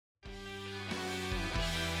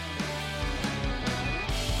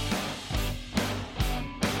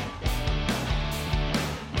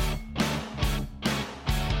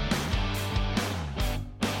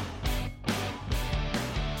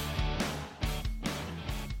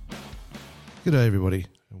G'day everybody,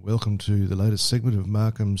 and welcome to the latest segment of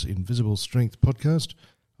Markham's Invisible Strength podcast.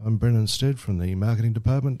 I'm Brennan Stead from the marketing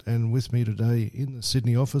department, and with me today in the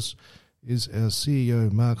Sydney office is our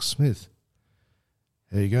CEO, Mark Smith.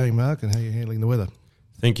 How are you going, Mark, and how are you handling the weather?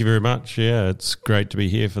 Thank you very much. Yeah, it's great to be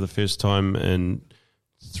here for the first time in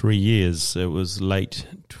 3 years. It was late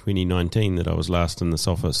 2019 that I was last in this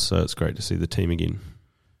office, so it's great to see the team again.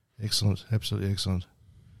 Excellent, absolutely excellent.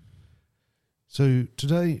 So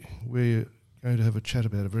today we're going to have a chat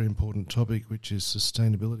about a very important topic, which is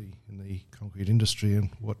sustainability in the concrete industry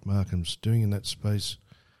and what Markham's doing in that space,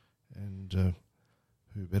 and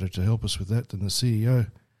who better to help us with that than the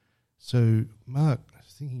CEO. So, Mark,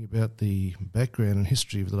 thinking about the background and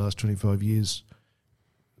history of the last 25 years,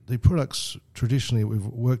 the products traditionally we've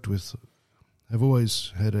worked with have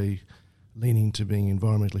always had a leaning to being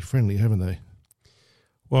environmentally friendly, haven't they?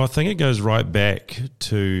 Well, I think it goes right back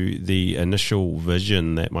to the initial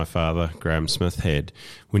vision that my father, Graham Smith, had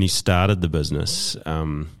when he started the business,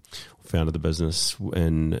 founded the business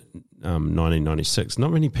in 1996.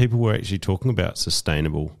 Not many people were actually talking about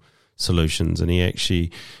sustainable solutions, and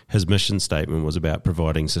his mission statement was about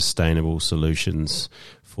providing sustainable solutions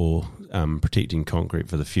for protecting concrete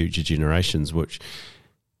for the future generations, which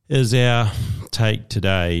is our take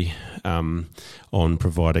today on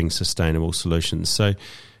providing sustainable solutions. So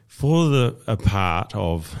for a part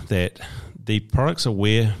of that, the products that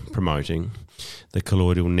we're promoting, the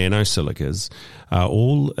colloidal nanosilicas, are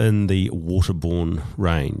all in the waterborne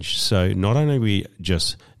range. So not only are we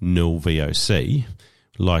just nil VOC,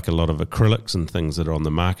 like a lot of acrylics and things that are on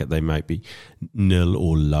the market, they might be nil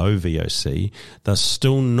or low VOC, they're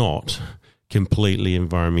still not completely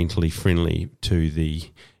environmentally friendly to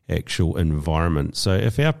the actual environment. So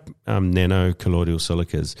if our nano colloidal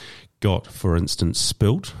silicas got, for instance,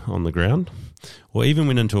 spilt on the ground, or even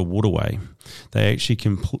went into a waterway, they actually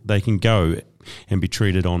can go and be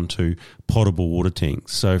treated onto potable water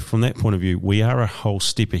tanks. So from that point of view, we are a whole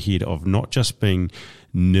step ahead of not just being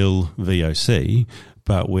nil VOC,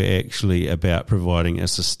 but we're actually about providing a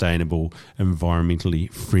sustainable,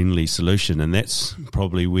 environmentally friendly solution. And that's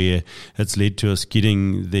probably where it's led to us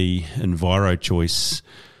getting the EnviroChoice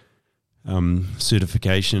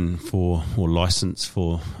certification or license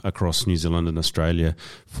for across New Zealand and Australia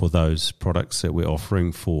for those products that we're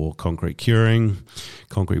offering for concrete curing,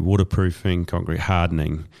 concrete waterproofing, concrete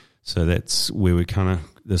hardening. So that's where the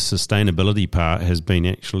sustainability part has been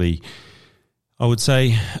actually, I would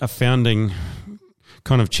say, a founding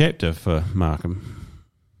kind of chapter for Markham.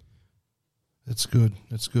 That's good.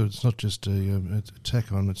 That's good. It's not just a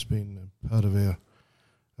tack on. It's been part of our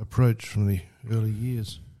approach from the early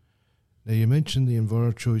years. Now, you mentioned the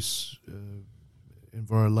EnviroChoice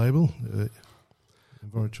Enviro label,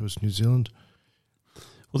 EnviroChoice New Zealand.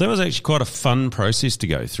 Well, that was actually quite a fun process to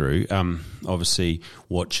go through. Obviously,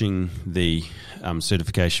 watching the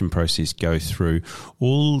certification process go through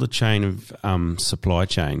all the chain of supply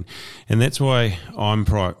chain. And that's why I'm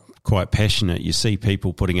quite passionate. You see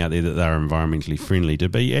people putting out there that they're environmentally friendly. To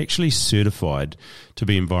be actually certified to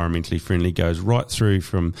be environmentally friendly goes right through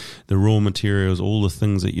from the raw materials, all the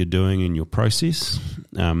things that you're doing in your process.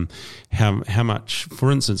 How much,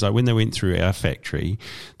 for instance, like when they went through our factory,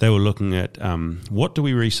 they were looking at what do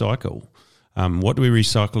we recycle? What do we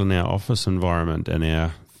recycle in our office environment and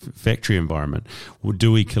our factory environment? Or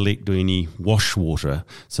do we collect any wash water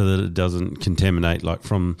so that it doesn't contaminate, like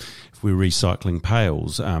from if we're recycling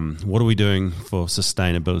pails? What are we doing for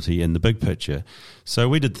sustainability in the big picture? So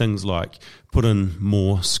we did things like put in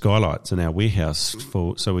more skylights in our warehouse,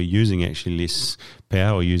 so we're using actually less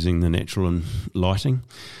power using the natural lighting.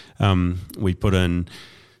 We put in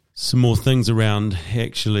some more things around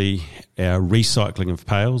actually our recycling of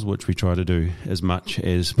pails, which we try to do as much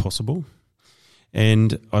as possible.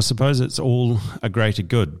 And I suppose it's all a greater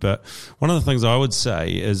good. But one of the things I would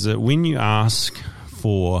say is that when you ask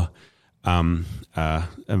for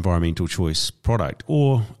environmental choice product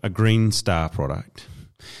or a Green Star product,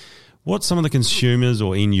 what some of the consumers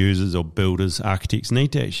or end users or builders, architects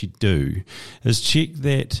need to actually do is check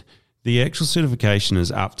that the actual certification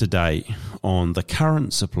is up to date on the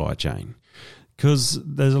current supply chain. Because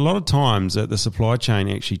there's a lot of times that the supply chain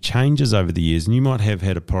actually changes over the years, and you might have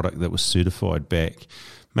had a product that was certified back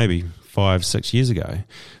maybe 5-6 years ago,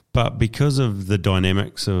 But because of the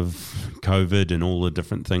dynamics of COVID and all the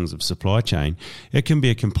different things of supply chain, it can be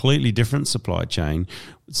a completely different supply chain.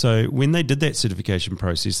 So when they did that certification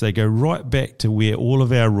process, they go right back to where all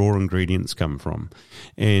of our raw ingredients come from.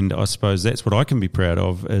 And I suppose that's what I can be proud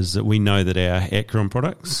of, is that we know that our Acheron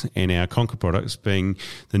products and our Conquer products, being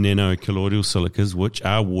the nanocolloidal silicas, which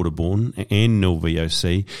are waterborne, and nil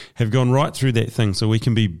VOC, have gone right through that thing, so we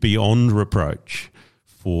can be beyond reproach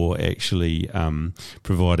for actually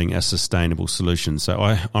providing a sustainable solution. So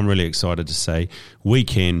I'm really excited to say we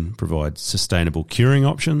can provide sustainable curing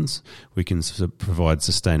options, we can provide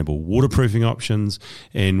sustainable waterproofing options,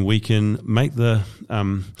 and we can make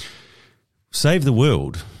save the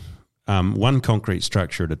world one concrete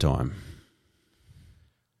structure at a time.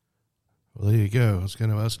 Well, there you go. I was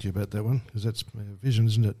going to ask you about that one, because that's our vision,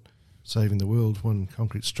 isn't it? Saving the world one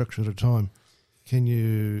concrete structure at a time. Can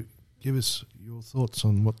you give us your thoughts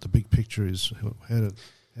on what the big picture is? How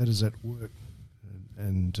does that work,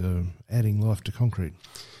 and adding life to concrete?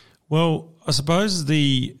 Well, I suppose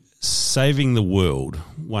the saving the world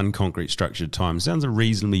one concrete structure at a time sounds a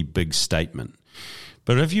reasonably big statement.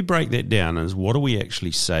 But if you break that down as what are we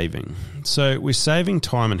actually saving? So we're saving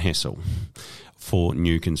time and hassle for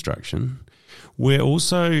new construction. We're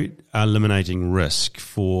also eliminating risk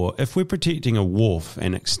for if we're protecting a wharf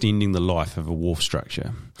and extending the life of a wharf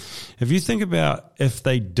structure. If you think about if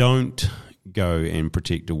they don't go and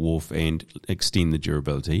protect a wharf and extend the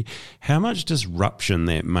durability, how much disruption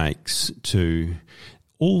that makes to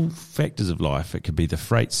all factors of life. It could be the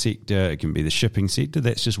freight sector, it can be the shipping sector.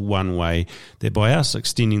 That's just one way that by us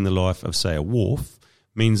extending the life of, say, a wharf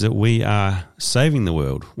means that we are saving the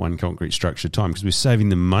world one concrete structure at a time, because we're saving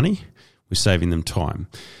them money, we're saving them time.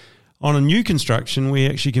 On a new construction, we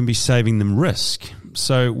actually can be saving them risk.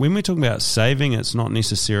 So when we're talking about saving, it's not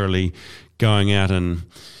necessarily going out and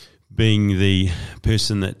being the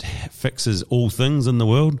person that fixes all things in the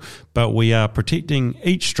world, but we are protecting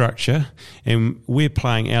each structure, and we're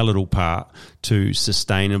playing our little part to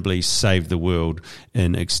sustainably save the world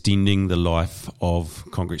in extending the life of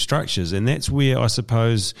concrete structures. And that's where I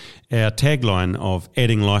suppose our tagline of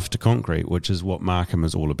adding life to concrete, which is what Markham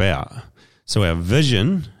is all about. So our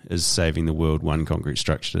vision is saving the world one concrete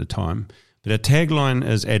structure at a time, but our tagline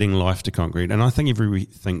is adding life to concrete. And I think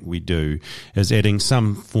everything we do is adding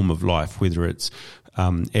some form of life, whether it's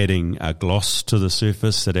adding a gloss to the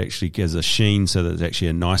surface that actually gives a sheen so that it's actually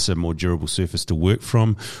a nicer, more durable surface to work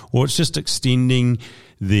from, or it's just extending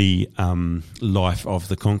the life of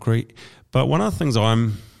the concrete. But one of the things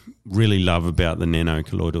I'm really love about the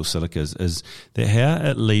nanocolloidal silicas is that how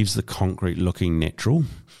it leaves the concrete looking natural.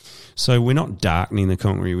 So we're not darkening the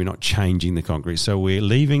concrete, we're not changing the concrete. So we're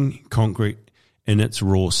leaving concrete in its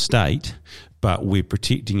raw state, but we're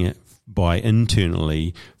protecting it by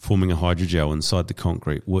internally forming a hydrogel inside the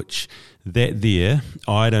concrete, which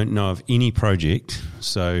I don't know of any project.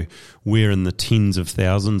 So we're in the tens of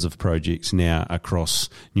thousands of projects now across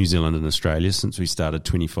New Zealand and Australia since we started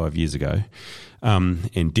 25 years ago,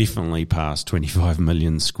 and definitely past 25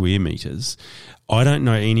 million square metres. I don't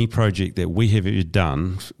know any project that we have ever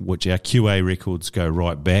done, which our QA records go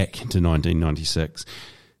right back to 1996,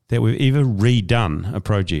 that we've ever redone a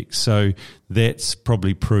project. So that's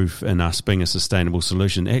probably proof in us being a sustainable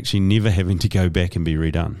solution, actually never having to go back and be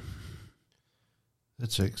redone.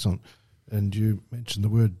 That's excellent. And you mentioned the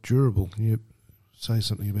word durable. Can you say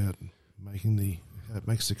something about how it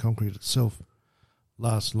makes the concrete itself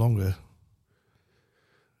last longer?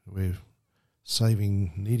 We're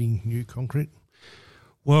needing new concrete?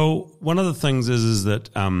 Well, one of the things is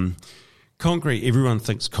that concrete, everyone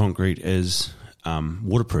thinks concrete is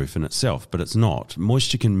waterproof in itself, but it's not.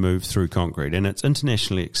 Moisture can move through concrete, and it's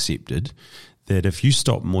internationally accepted that if you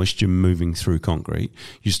stop moisture moving through concrete,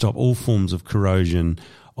 you stop all forms of corrosion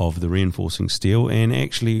of the reinforcing steel and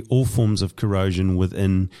actually all forms of corrosion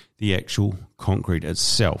within the actual concrete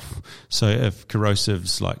itself. So if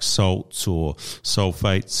corrosives like salts or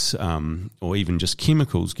sulfates or even just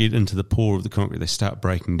chemicals get into the pore of the concrete, they start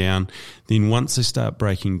breaking down. Then once they start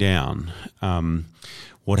breaking down,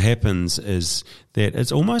 what happens is that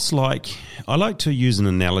it's almost like, I like to use an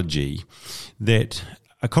analogy that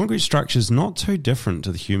a concrete structure is not too different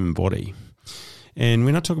to the human body. And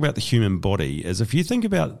when I talk about the human body, is if you think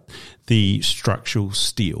about the structural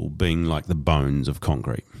steel being like the bones of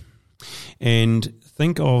concrete, and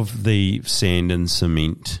think of the sand and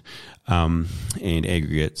cement and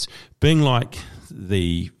aggregates being like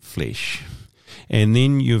the flesh. And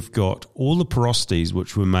then you've got all the porosities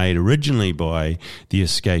which were made originally by the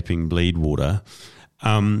escaping bleed water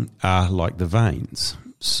are like the veins.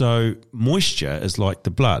 So moisture is like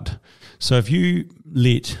the blood. So if you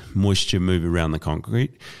let moisture move around the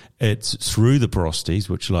concrete, it's through the porosities,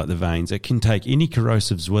 which are like the veins, it can take any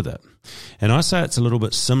corrosives with it. And I say it's a little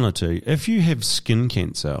bit similar to if you have skin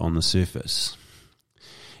cancer on the surface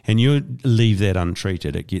and you leave that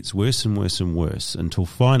untreated, it gets worse and worse and worse until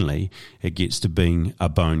finally it gets to being a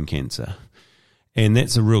bone cancer. And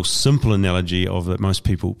that's a real simple analogy of that most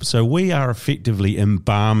people. So we are effectively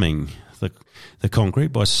embalming the concrete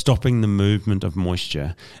by stopping the movement of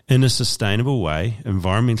moisture in a sustainable way,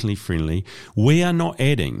 environmentally friendly. We are not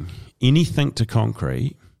adding anything to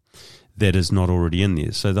concrete that is not already in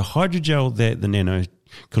there. So the hydrogel that the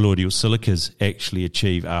nanocolloidal silicas actually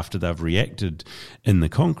achieve after they've reacted in the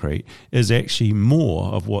concrete is actually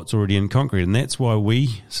more of what's already in concrete. And that's why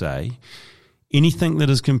we say anything that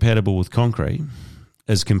is compatible with concrete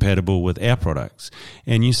is compatible with our products.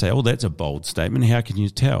 And you say, oh, that's a bold statement. How can you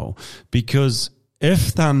tell? Because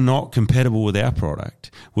if they're not compatible with our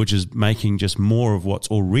product, which is making just more of what's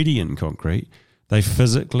already in concrete, they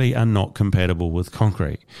physically are not compatible with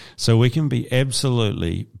concrete. So we can be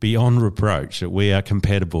absolutely beyond reproach that we are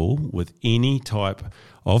compatible with any type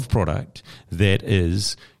of product that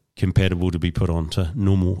is compatible to be put onto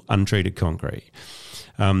normal untreated concrete.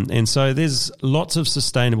 And so there's lots of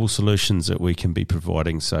sustainable solutions that we can be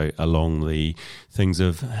providing. So along the things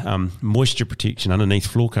of moisture protection underneath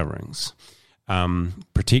floor coverings,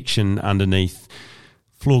 protection underneath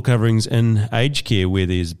floor coverings in aged care where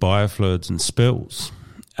there's biofluids and spills.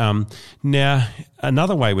 Now,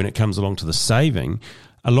 another way when it comes along to the saving,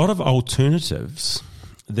 a lot of alternatives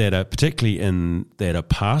that are particularly that are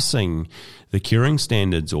passing the curing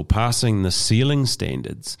standards or passing the sealing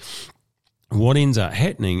standards, what ends up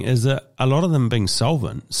happening is that a lot of them being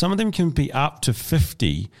solvent, some of them can be up to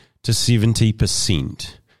 50 to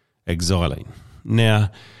 70% xylene.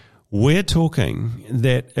 Now, we're talking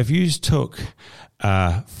that if you took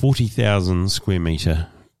a 40,000 square metre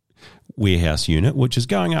warehouse unit, which is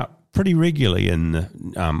going up pretty regularly in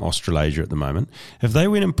Australasia at the moment, if they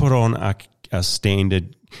went and put on a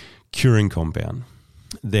standard curing compound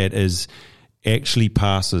that is actually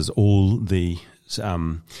passes all the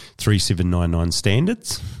 3799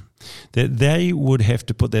 standards, that they would have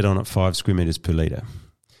to put that on at 5 square metres per litre.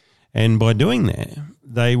 And by doing that,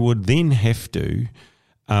 they would then have to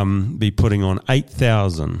be putting on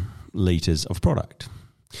 8,000 litres of product.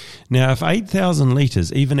 Now, if 8,000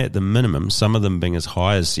 litres, even at the minimum, some of them being as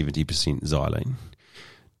high as 70% xylene,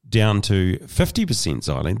 down to 50%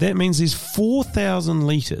 xylene, that means there's 4,000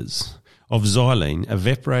 litres of xylene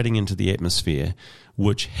evaporating into the atmosphere,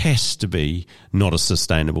 which has to be not a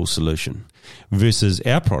sustainable solution, versus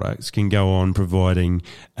our products can go on providing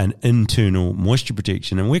an internal moisture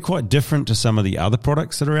protection. And we're quite different to some of the other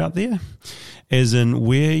products that are out there, as in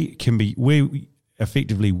we're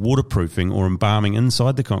effectively waterproofing or embalming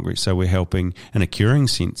inside the concrete. So we're helping in a curing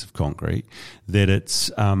sense of concrete that it's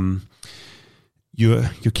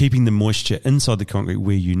you're keeping the moisture inside the concrete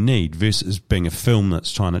where you need versus being a film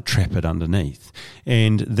that's trying to trap it underneath.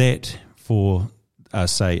 And that for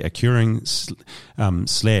say a curing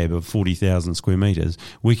slab of 40,000 square metres,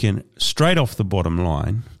 we can straight off the bottom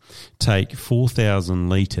line take 4,000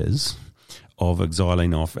 litres of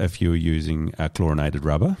xylene off if you're using a chlorinated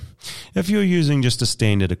rubber. If you're using just a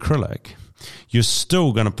standard acrylic, you're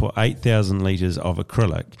still going to put 8,000 litres of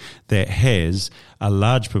acrylic that has a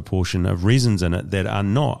large proportion of resins in it that are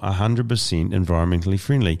not 100% environmentally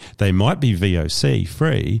friendly. They might be VOC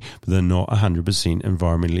free, but they're not 100%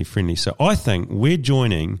 environmentally friendly. So I think we're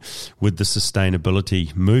joining with the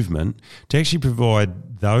sustainability movement to actually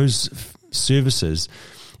provide those services.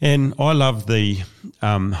 And I love the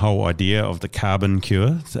whole idea of the carbon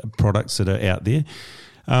cure products that are out there.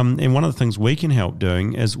 And one of the things we can help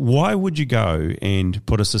doing is, why would you go and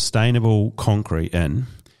put a sustainable concrete in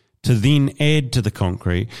to then add to the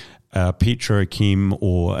concrete a petrochem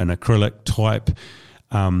or an acrylic type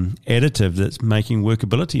additive that's making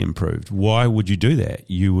workability improved? Why would you do that?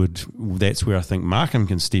 That's where I think Markham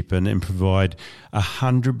can step in and provide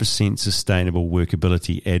 100% sustainable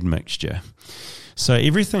workability admixture. So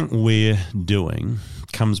everything we're doing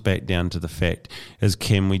comes back down to the fact is,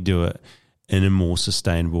 can we do it in a more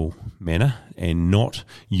sustainable manner and not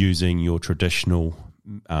using your traditional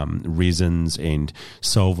resins and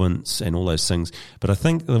solvents and all those things. But I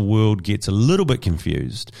think the world gets a little bit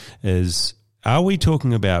confused is, are we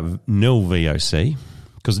talking about nil VOC?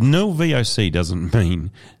 Because nil VOC doesn't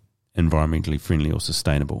mean environmentally friendly or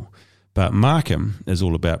sustainable. But Markham is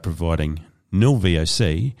all about providing nil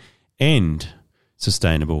VOC and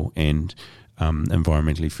sustainable and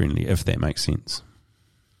environmentally friendly, if that makes sense.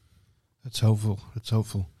 That's helpful. It's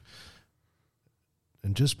helpful.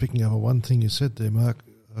 And just picking up on one thing you said there, Mark,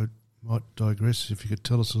 I might digress if you could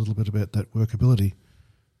tell us a little bit about that workability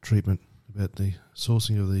treatment, about the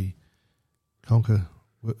sourcing of the Conquer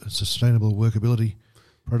sustainable workability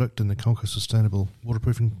product and the Conquer sustainable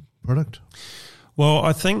waterproofing product. Well,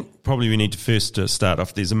 I think probably we need to first start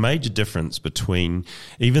off. There's a major difference between,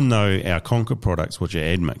 even though our Conquer products, which are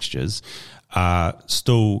admixtures, are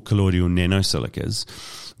still colloidal nanosilicas,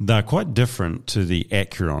 they're quite different to the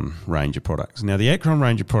Acuron range of products. Now, the Acuron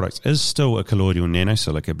range of products is still a colloidal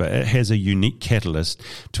nanosilica, but it has a unique catalyst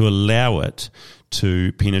to allow it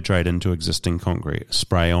to penetrate into existing concrete,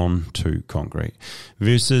 spray on to concrete,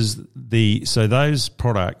 versus so those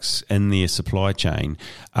products in their supply chain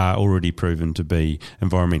are already proven to be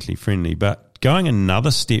environmentally friendly. But going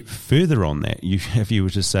another step further on that, if you were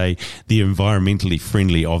to say the environmentally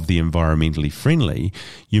friendly of the environmentally friendly,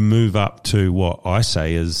 you move up to what I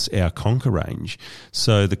say is our Conquer range.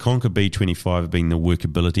 So the Conquer B25 being the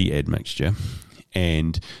workability admixture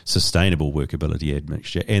and sustainable workability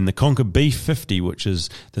admixture, and the Conquer B50, which is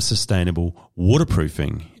the sustainable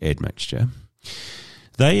waterproofing admixture.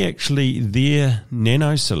 Their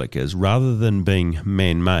nanosilicas, rather than being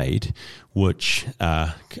man-made, which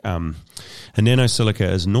a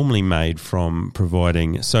nanosilica is normally made from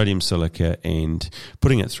providing sodium silica and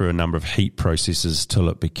putting it through a number of heat processes till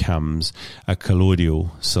it becomes a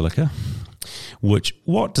colloidal silica.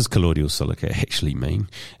 What does colloidal silica actually mean?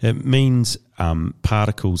 It means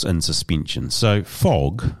particles in suspension. So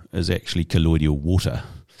fog is actually colloidal water.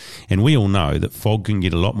 And we all know that fog can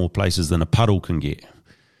get a lot more places than a puddle can get.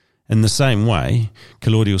 In the same way,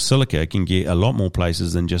 colloidal silica can get a lot more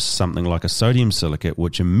places than just something like a sodium silicate,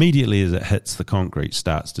 which immediately as it hits the concrete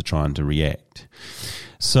starts to try and to react.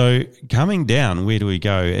 So coming down, where do we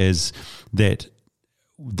go, is that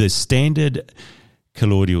the standard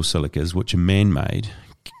colloidal silicas, which are man-made,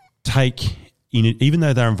 even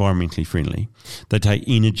though they're environmentally friendly, they take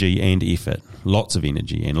energy and effort, lots of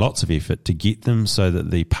energy and lots of effort to get them so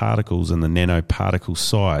that the particles and the nanoparticle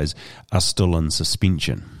size are still in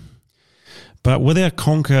suspension. But with our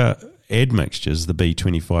Conquer admixtures, the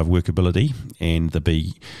B25 workability and the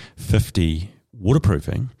B50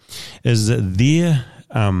 waterproofing, is that their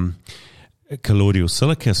colloidal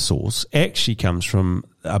silica source actually comes from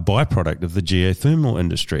a byproduct of the geothermal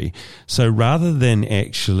industry. So rather than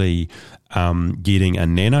actually getting a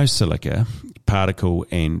nanosilica particle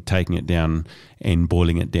and taking it down and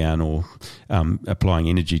boiling it down or applying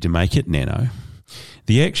energy to make it nano,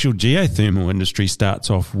 the actual geothermal industry starts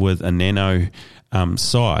off with a nano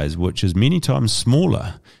size, which is many times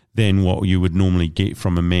smaller than what you would normally get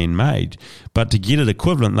from a man-made. But to get it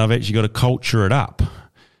equivalent, they've actually got to culture it up.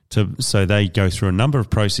 So they go through a number of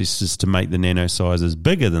processes to make the nano sizes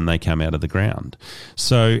bigger than they come out of the ground.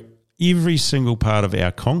 So every single part of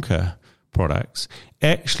our Conquer products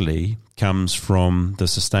actually comes from the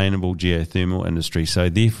sustainable geothermal industry. So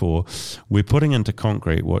therefore, we're putting into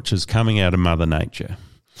concrete which is coming out of Mother Nature.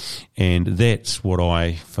 And that's what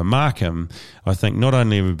for Markham, I think not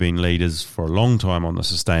only have we been leaders for a long time on the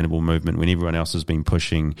sustainable movement when everyone else has been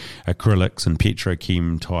pushing acrylics and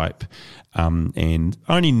petrochem type, and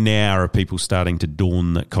only now are people starting to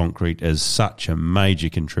dawn that concrete is such a major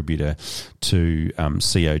contributor to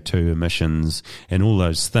CO2 emissions and all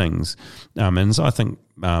those things. And so I think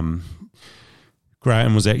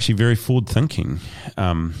Graham was actually very forward-thinking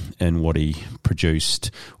in what he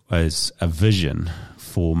produced as a vision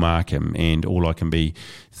for Markham, and all I can be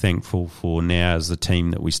thankful for now is the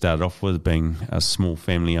team that we started off with, being a small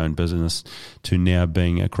family-owned business, to now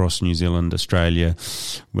being across New Zealand, Australia,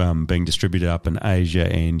 being distributed up in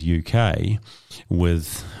Asia and UK,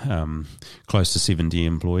 with close to 70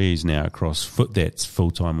 employees now across that's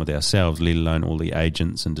full-time with ourselves, let alone all the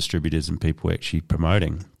agents and distributors and people actually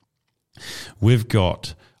promoting. We've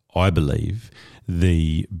got, I believe,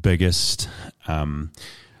 the biggest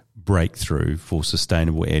breakthrough for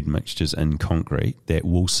sustainable admixtures in concrete that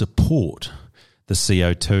will support the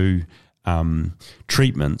CO2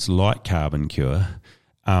 treatments like Carbon Cure.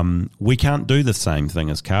 We can't do the same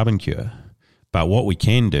thing as Carbon Cure, but what we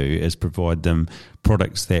can do is provide them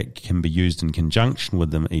products that can be used in conjunction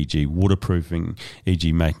with them, e.g. waterproofing,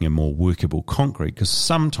 e.g. making a more workable concrete, because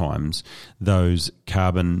sometimes those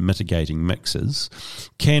carbon mitigating mixes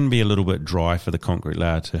can be a little bit dry for the concrete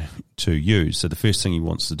layer to use. So the first thing he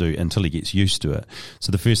wants to do, until he gets used to it, so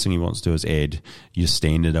the first thing he wants to do is add your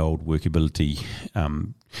standard old workability.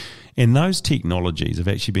 And those technologies have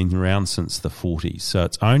actually been around since the 40s. So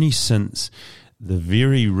it's only since the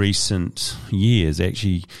very recent years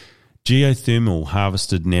actually geothermal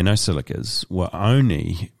harvested nanosilicas were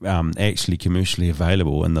only actually commercially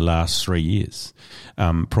available in the last 3 years.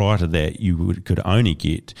 Prior to that, you could only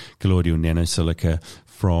get colloidal nanosilica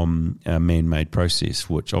from a man-made process,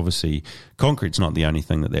 which obviously concrete's not the only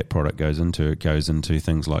thing that product goes into. It goes into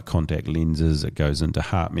things like contact lenses, it goes into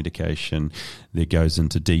heart medication, it goes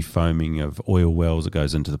into defoaming of oil wells, it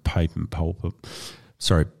goes into the pulp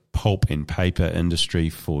and paper industry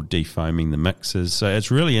for defoaming the mixers. So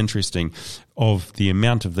it's really interesting of the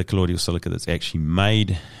amount of the colloidal silica that's actually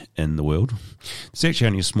made in the world. It's actually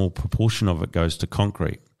only a small proportion of it goes to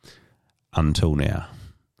concrete until now.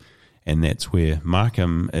 And that's where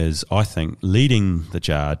Markham is, I think, leading the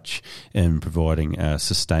charge in providing a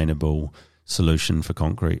sustainable solution for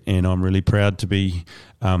concrete. And I'm really proud to be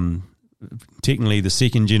technically the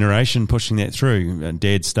second generation pushing that through.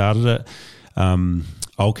 Dad started it.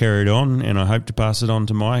 I'll carry it on, and I hope to pass it on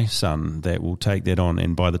to my son that will take that on.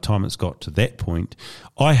 And by the time it's got to that point,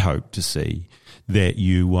 I hope to see that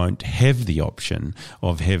you won't have the option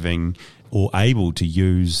of having or able to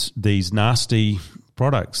use these nasty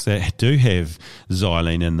products that do have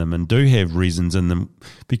xylene in them and do have resins in them,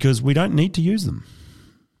 because we don't need to use them.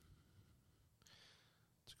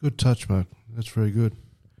 It's a good touch, Mark. That's very good.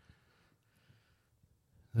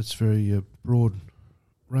 That's very broad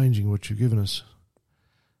ranging what you've given us.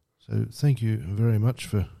 So thank you very much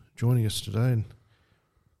for joining us today and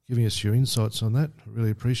giving us your insights on that. I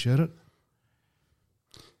really appreciate it.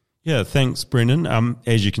 Yeah, thanks, Brendan.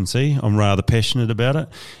 As you can see, I'm rather passionate about it,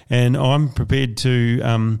 and I'm prepared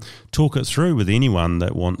to talk it through with anyone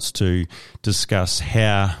that wants to discuss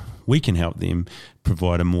how we can help them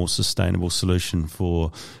provide a more sustainable solution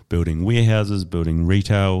for building warehouses, building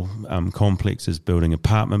retail complexes, building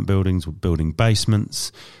apartment buildings, building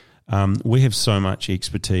basements. We have so much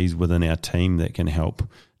expertise within our team that can help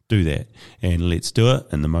do that, and let's do it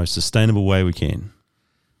in the most sustainable way we can.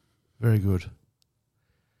 Very good.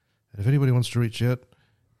 If anybody wants to reach out,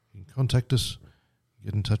 you can contact us,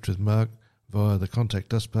 get in touch with Mark via the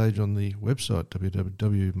Contact Us page on the website,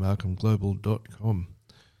 www.markhamglobal.com.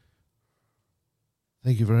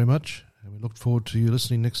 Thank you very much, and we look forward to you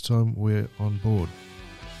listening next time we're on board.